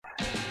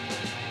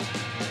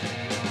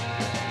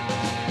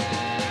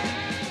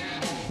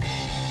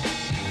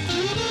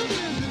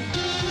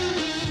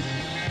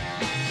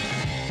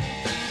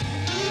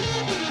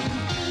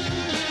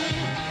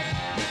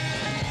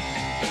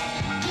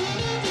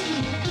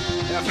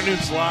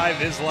Afternoons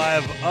Live is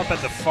live up at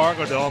the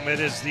Fargo Dome. It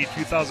is the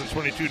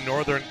 2022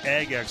 Northern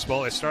Ag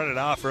Expo. It started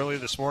off early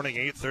this morning,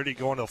 8:30,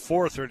 going till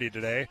 4:30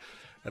 today.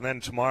 And then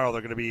tomorrow they're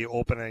going to be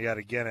opening yet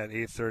again at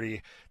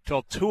 8:30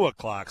 till 2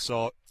 o'clock.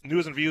 So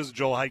news and views,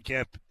 Joel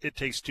Heidkamp, It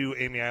Takes Two,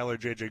 Amy Eiler,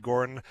 J.J.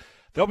 Gordon.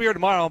 They'll be here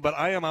tomorrow, but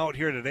I am out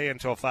here today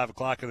until 5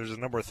 o'clock, and there's a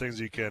number of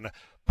things you can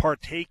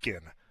partake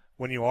in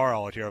when you are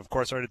out here. Of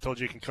course, I already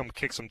told you can come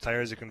kick some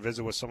tires. You can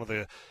visit with some of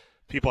the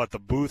people at the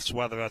booths,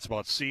 whether that's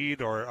about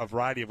seed or a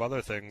variety of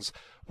other things.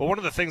 But one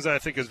of the things that I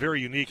think is very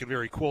unique and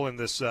very cool in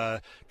this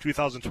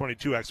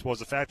 2022 Expo is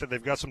the fact that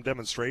they've got some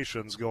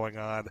demonstrations going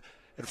on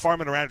in farm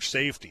and ranch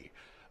safety.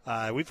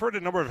 We've heard a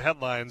number of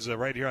headlines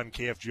right here on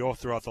KFGO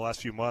throughout the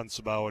last few months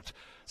about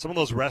some of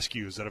those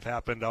rescues that have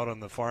happened out on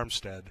the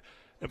farmstead,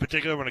 in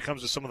particular when it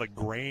comes to some of the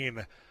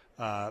grain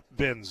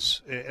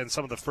bins and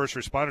some of the first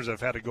responders that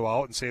have had to go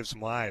out and save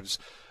some lives.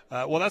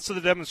 Well, that's the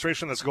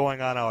demonstration that's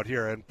going on out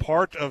here, and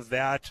part of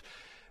that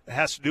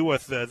has to do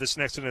with this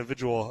next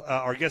individual.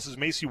 Our guest is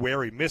Macy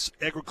Wary, Miss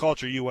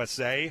Agriculture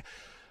USA.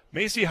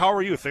 Macy, how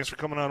are you? Thanks for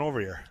coming on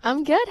over here.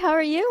 I'm good. How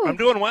are you? I'm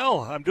doing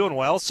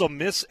well. So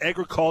Miss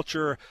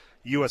Agriculture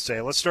USA.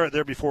 Let's start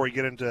there before we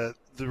get into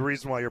the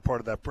reason why you're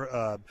part of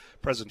that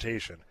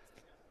presentation.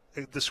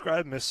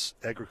 Describe Miss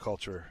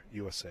Agriculture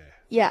USA.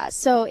 Yeah,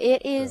 so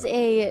it is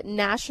a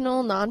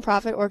national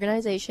nonprofit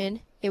organization.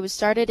 It was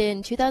started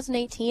in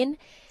 2018,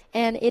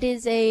 and it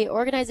is a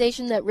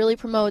organization that really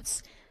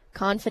promotes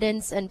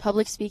confidence and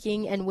public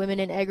speaking and women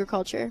in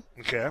agriculture.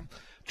 Okay.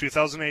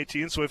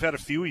 2018, so we've had a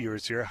few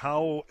years here.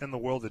 How in the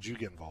world did you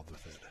get involved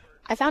with it?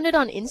 I found it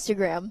on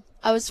Instagram.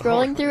 I was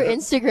scrolling through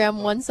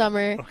Instagram one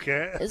summer.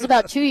 Okay. It was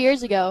about 2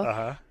 years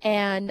ago.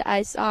 And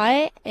I saw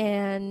it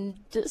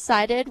and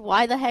decided,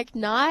 why the heck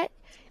not?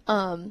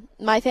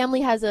 My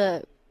family has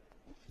a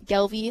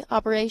Gelbvieh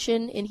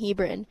operation in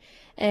Hebron.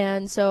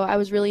 And so I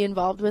was really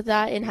involved with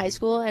that in high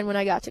school. And when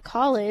I got to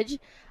college,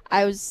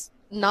 I was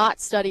not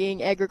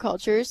studying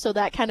agriculture. So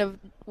that kind of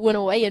went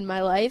away in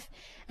my life.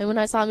 And when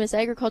I saw Miss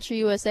Agriculture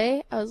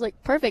USA, I was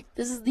like, perfect.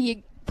 This is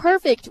the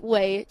perfect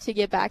way to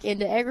get back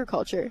into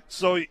agriculture.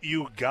 So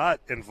you got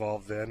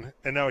involved then,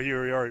 and now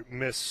here you are,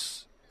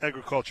 Miss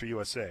Agriculture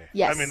USA.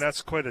 Yes. I mean,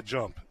 that's quite a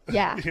jump.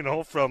 Yeah.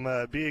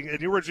 From being,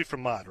 and you're originally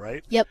from Mott,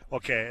 right? Yep.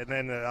 Okay, and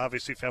then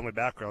obviously family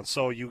background.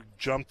 So you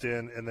jumped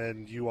in, and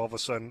then you all of a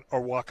sudden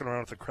are walking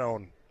around with the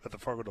crown at the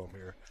Fargo Dome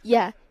here.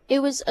 Yeah, it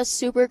was a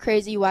super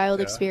crazy,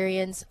 wild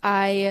experience.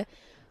 I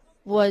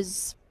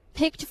was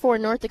picked for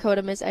North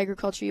Dakota Miss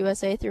Agriculture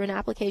USA through an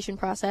application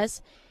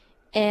process.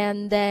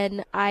 And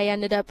then I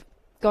ended up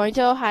going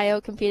to Ohio,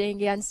 competing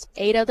against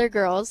 8 other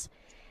girls,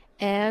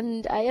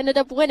 and I ended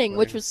up winning,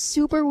 which was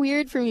super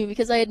weird for me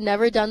because I had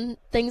never done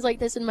things like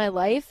this in my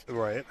life.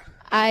 Right.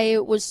 I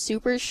was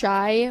super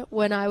shy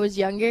when I was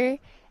younger,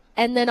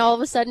 and then all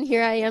of a sudden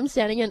here I am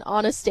standing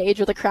on a stage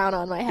with a crown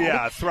on my head.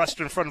 Yeah, thrust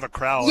in front of a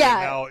crowd. Yeah.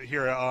 And now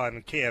here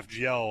on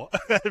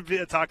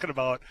KFGO talking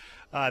about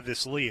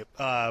this leap.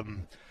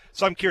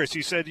 So I'm curious.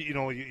 You said,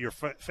 your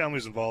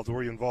family's involved.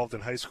 Were you involved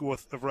in high school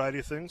with a variety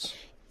of things?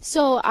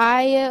 So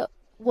I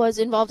was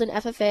involved in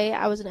FFA.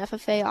 I was an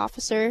FFA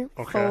officer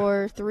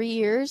for 3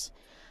 years.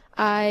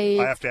 I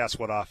have to ask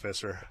what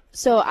officer.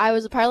 So I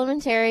was a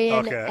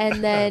parliamentarian,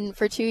 and then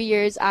for 2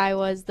 years I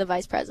was the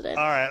vice president.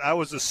 All right. I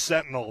was a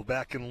sentinel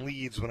back in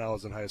Leeds when I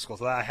was in high school.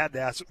 So I had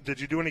to ask,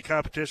 did you do any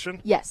competition?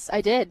 Yes,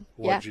 I did.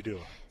 What did you do?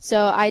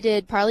 So I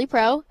did Parley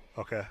Pro.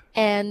 Okay.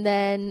 And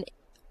then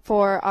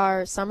for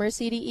our summer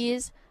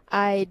CDEs,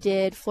 I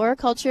did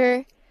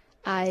floriculture,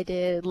 I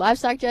did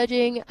livestock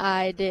judging,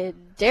 I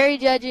did dairy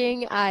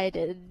judging, I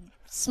did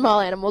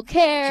small animal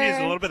care. Geez,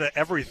 a little bit of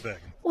everything.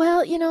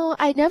 Well,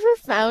 I never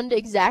found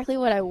exactly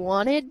what I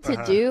wanted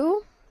to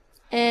do.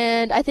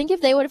 And I think if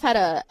they would have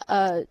had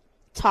a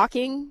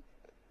talking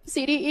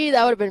CDE,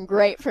 that would have been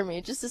great for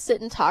me, just to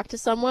sit and talk to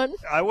someone.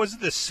 I was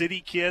the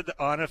city kid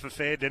on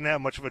FFA. Didn't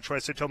have much of a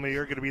choice. They told me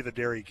you're going to be the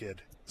dairy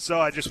kid. So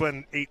I just went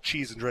and ate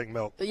cheese and drank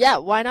milk. Yeah,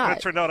 why not? And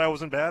it turned out I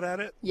wasn't bad at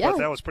it. Yeah. But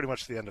that was pretty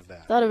much the end of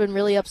that. That would have been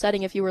really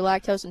upsetting if you were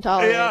lactose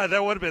intolerant. Yeah,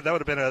 that would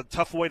have been a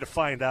tough way to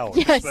find out,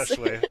 yes.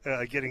 especially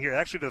getting here.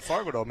 Actually, to the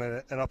Fargo Dome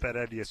and up at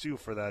NDSU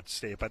for that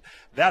state. But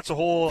that's a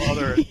whole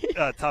other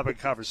topic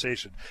of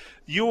conversation.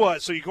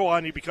 So you go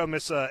on, you become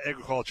Miss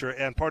Agriculture,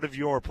 and part of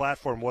your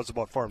platform was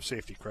about farm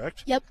safety,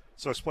 correct? Yep.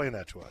 So explain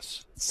that to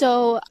us.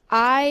 So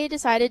I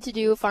decided to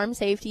do farm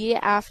safety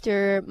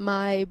after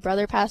my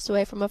brother passed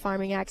away from a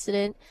farming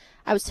accident.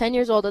 I was 10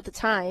 years old at the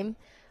time,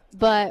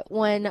 but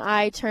when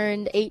I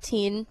turned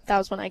 18, that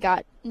was when I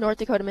got North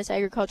Dakota Miss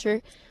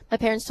Agriculture. My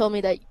parents told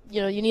me that,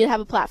 you need to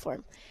have a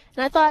platform.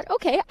 And I thought,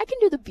 okay, I can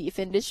do the beef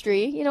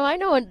industry. I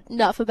know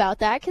enough about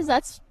that because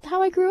that's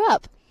how I grew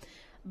up.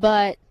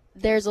 But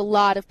there's a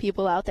lot of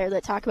people out there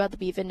that talk about the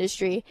beef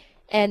industry,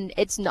 and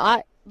it's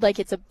not like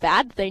it's a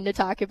bad thing to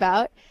talk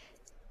about.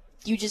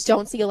 You just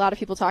don't see a lot of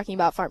people talking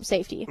about farm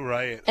safety.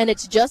 Right. And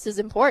it's just as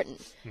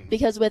important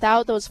because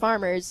without those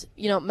farmers,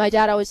 my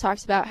dad always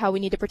talks about how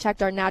we need to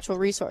protect our natural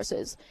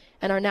resources,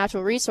 and our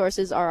natural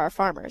resources are our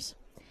farmers.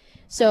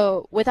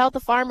 So without the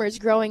farmers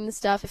growing the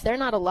stuff, if they're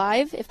not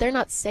alive, if they're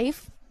not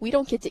safe, we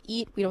don't get to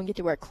eat, we don't get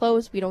to wear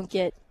clothes, we don't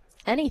get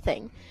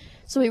anything.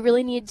 So we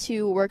really need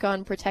to work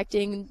on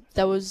protecting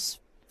those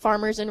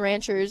farmers and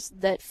ranchers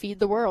that feed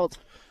the world.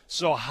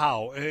 So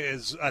how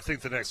is, I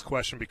think, the next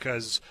question,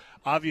 because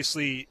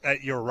obviously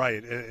you're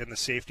right in the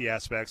safety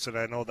aspects, and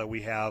I know that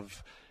we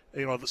have,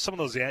 some of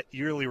those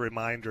yearly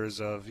reminders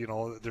of, there's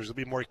going to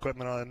be more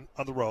equipment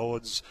on the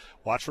roads,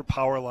 watch for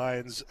power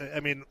lines. I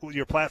mean,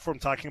 your platform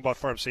talking about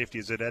farm safety,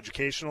 is it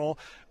educational?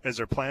 Is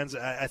there plans?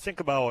 I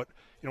think about,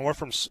 we're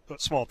from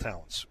small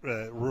towns,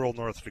 rural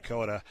North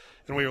Dakota,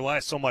 and we rely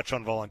so much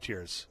on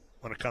volunteers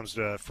when it comes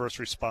to first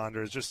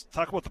responders. Just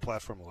talk about the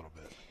platform a little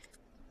bit.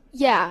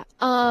 Yeah,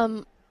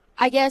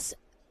 I guess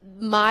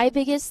my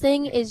biggest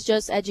thing is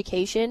just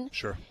education.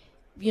 Sure.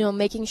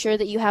 Making sure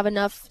that you have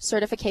enough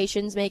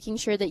certifications, making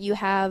sure that you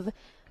have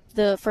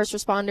the first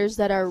responders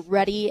that are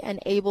ready and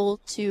able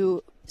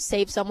to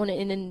save someone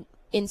in an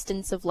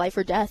instance of life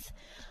or death.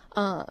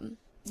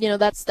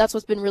 That's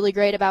what's been really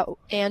great about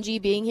Angie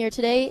being here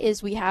today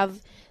is we have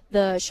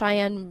the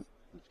Cheyenne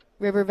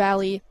River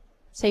Valley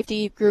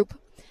Safety Group,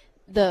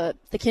 the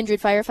Kindred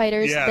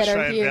firefighters that Cheyenne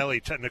are here. Valley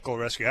Technical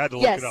Rescue. I had to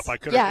look it up. I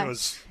couldn't. Yeah. It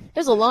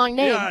was a long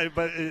name. Yeah,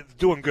 but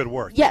doing good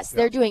work. Yes,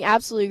 they're doing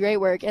absolutely great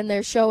work, and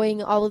they're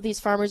showing all of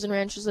these farmers and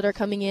ranchers that are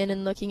coming in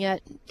and looking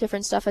at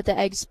different stuff at the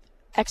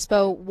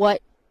expo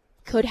what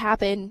could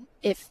happen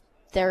if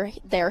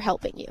they're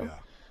helping you.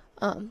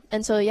 Yeah.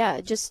 And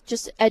so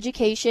just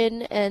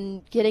education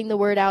and getting the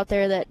word out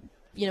there that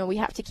we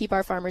have to keep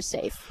our farmers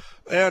safe.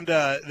 And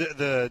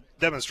the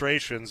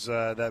demonstrations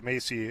that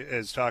Macy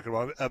is talking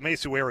about,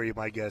 Macy Wary,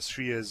 my guess,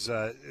 she is,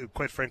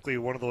 quite frankly,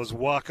 one of those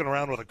walking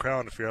around with a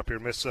crown if you're up here,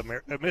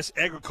 Miss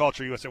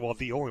Agriculture USA. Well,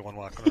 the only one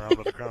walking around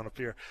with a crown up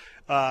here.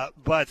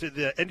 But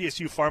the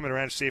NDSU Farm and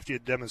Ranch Safety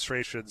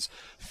demonstrations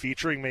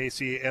featuring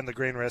Macy and the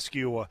Grain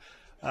Rescue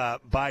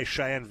by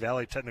Cheyenne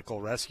Valley Technical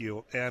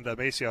Rescue. And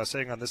Macy, I was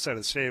saying on this side of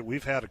the state,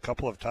 we've had a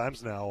couple of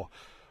times now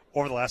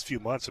over the last few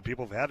months that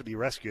people have had to be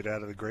rescued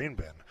out of the grain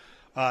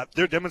bin.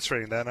 They're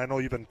demonstrating that, and I know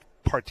you've been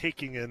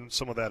partaking in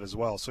some of that as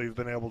well. So you've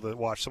been able to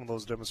watch some of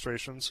those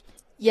demonstrations?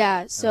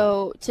 Yeah,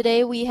 so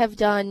today we have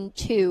done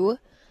 2.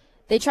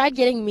 They tried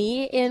getting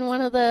me in one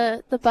of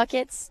the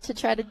buckets to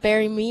try to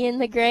bury me in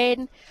the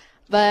grain,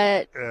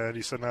 but... And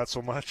you said not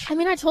so much? I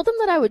mean, I told them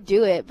that I would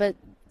do it, but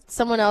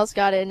someone else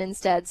got in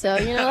instead, so,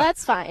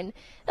 that's fine.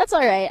 That's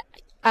all right.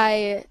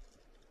 I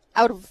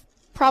would have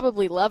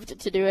probably loved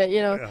to do it,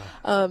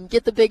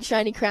 get the big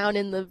shiny crown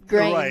in the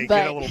grain. Right, but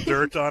get a little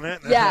dirt on it.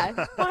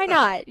 Yeah, why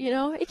not?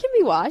 It can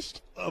be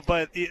washed.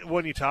 But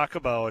when you talk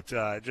about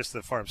just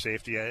the farm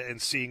safety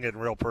and seeing it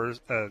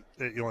in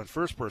in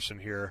first person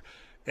here,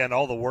 and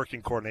all the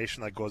working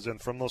coordination that goes in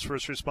from those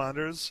first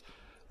responders,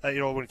 when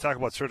you talk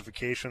about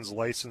certifications,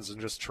 license,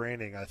 and just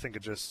training, I think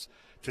it just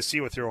to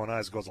see with your own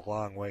eyes goes a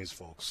long ways,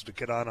 folks. To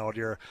get on out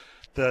here,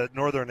 the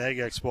Northern Ag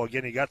Expo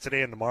again, you got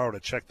today and tomorrow to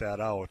check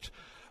that out.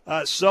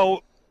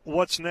 So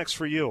what's next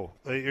for you?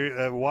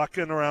 You're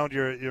walking around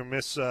your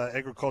Miss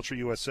Agriculture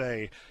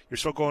USA. You're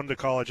still going to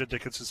college at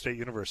Dickinson State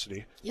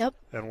University. Yep.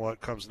 And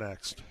what comes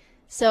next?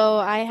 So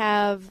I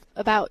have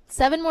about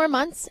 7 more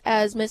months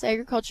as Miss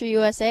Agriculture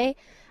USA.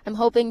 I'm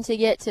hoping to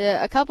get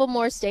to a couple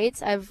more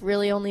states. I've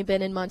really only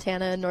been in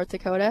Montana and North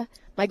Dakota.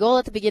 My goal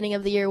at the beginning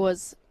of the year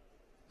was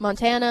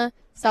Montana,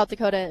 South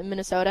Dakota, and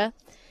Minnesota.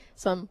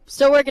 So I'm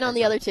still working on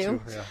the other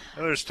 2. Yeah,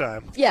 there's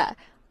time. Yeah.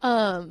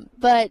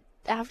 But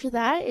after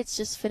that, it's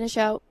just finish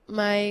out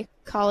my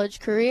college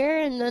career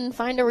and then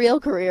find a real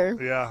career.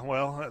 Yeah,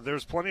 well,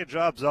 there's plenty of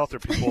jobs out there.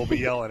 People will be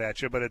yelling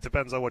at you, but it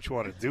depends on what you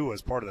want to do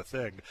as part of the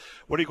thing.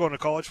 What are you going to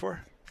college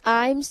for?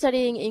 I'm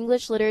studying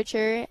English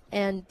literature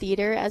and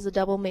theater as a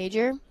double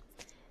major.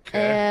 Okay.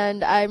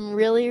 And I'm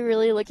really,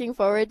 really looking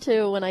forward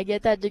to when I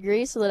get that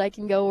degree so that I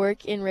can go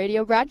work in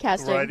radio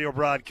broadcasting. Radio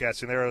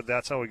broadcasting,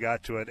 that's how we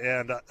got to it.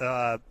 And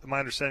my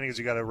understanding is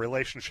you got a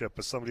relationship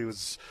with somebody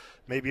who's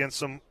maybe in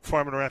some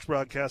farm and ranch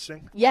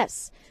broadcasting?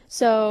 Yes.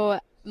 So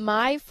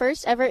my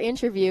first ever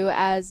interview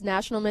as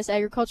National Miss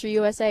Agriculture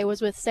USA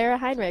was with Sarah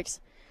Heinrichs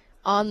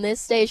on this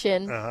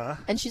station,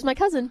 and she's my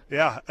cousin.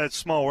 Yeah, it's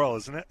small world,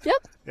 isn't it?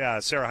 Yep. Yeah,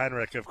 Sarah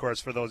Heinrich, of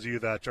course, for those of you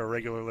that are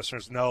regular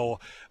listeners know,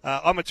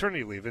 on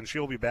maternity leave, and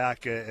she'll be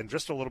back in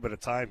just a little bit of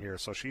time here,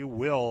 so she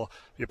will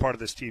be a part of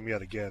this team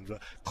yet again.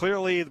 But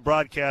clearly, the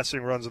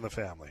broadcasting runs in the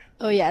family.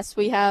 Oh, yes.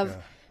 We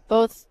have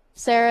both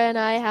Sarah and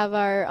I have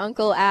our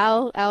Uncle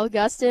Al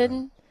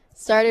Gustin.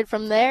 Started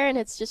from there, and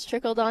it's just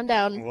trickled on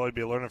down. Well, you'd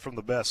be learning from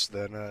the best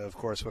then, of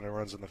course, when it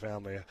runs in the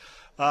family.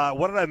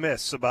 What did I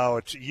miss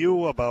about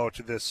you, about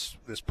this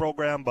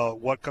program,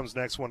 about what comes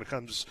next when it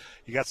comes?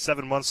 You got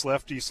 7 months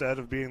left, you said,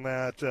 of being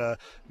that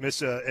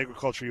Miss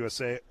Agriculture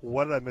USA.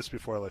 What did I miss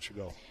before I let you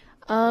go?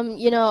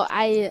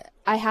 I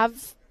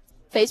have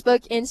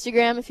Facebook,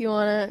 Instagram. If you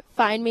want to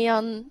find me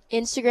on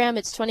Instagram,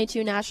 it's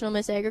 22 National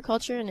Miss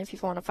Agriculture. And if you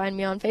want to find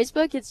me on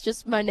Facebook, it's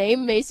just my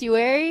name, Macy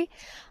Wary.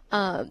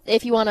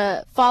 If you want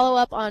to follow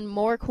up on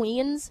more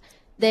queens,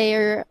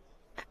 they're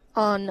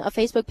on a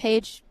Facebook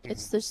page.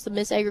 It's just the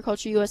Miss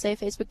Agriculture USA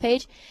Facebook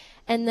page.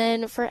 And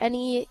then for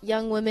any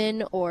young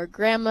women or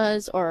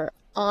grandmas or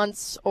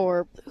aunts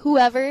or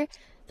whoever,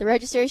 the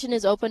registration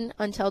is open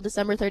until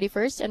December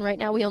 31st, and right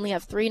now we only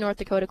have 3 North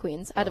Dakota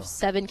queens out of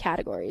 7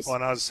 categories. Well,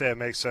 and I would say it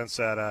makes sense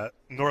that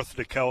North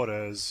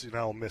Dakota is,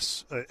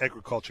 Miss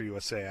Agriculture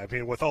USA. I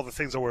mean, with all the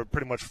things that we're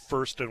pretty much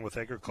first in with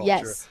agriculture,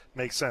 Yes.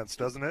 Makes sense,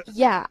 doesn't it?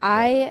 Yeah,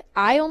 I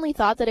only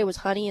thought that it was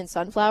honey and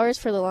sunflowers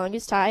for the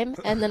longest time,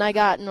 and then I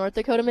got North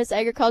Dakota Miss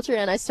Agriculture,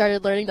 and I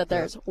started learning that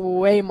there's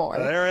way more.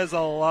 There is a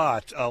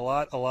lot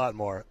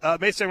more.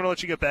 Macy, I'm going to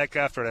let you get back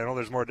after it. I know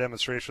there's more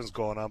demonstrations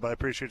going on, but I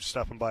appreciate you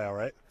stopping by, all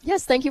right?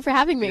 Yes, thank you for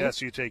having me.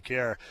 Yes, you take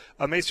care.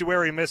 Macy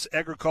Wary, Miss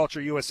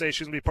Agriculture USA,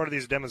 she's going to be part of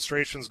these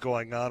demonstrations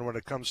going on when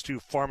it comes to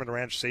farm and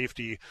ranch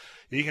safety.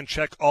 You can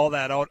check all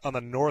that out on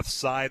the north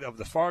side of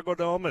the Fargo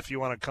Dome if you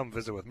want to come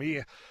visit with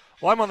me.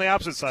 Well, I'm on the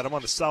opposite side. I'm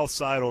on the south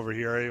side over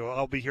here.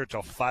 I'll be here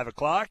till 5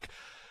 o'clock.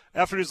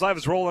 Afternoon's Live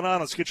is rolling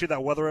on. Let's get you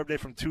that weather update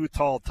from Too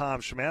Tall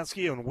Tom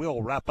Szymanski, and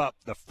we'll wrap up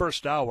the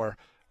first hour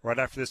right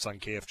after this on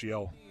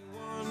KFGO.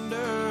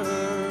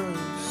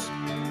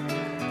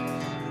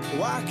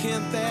 Why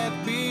can't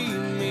that be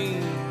me?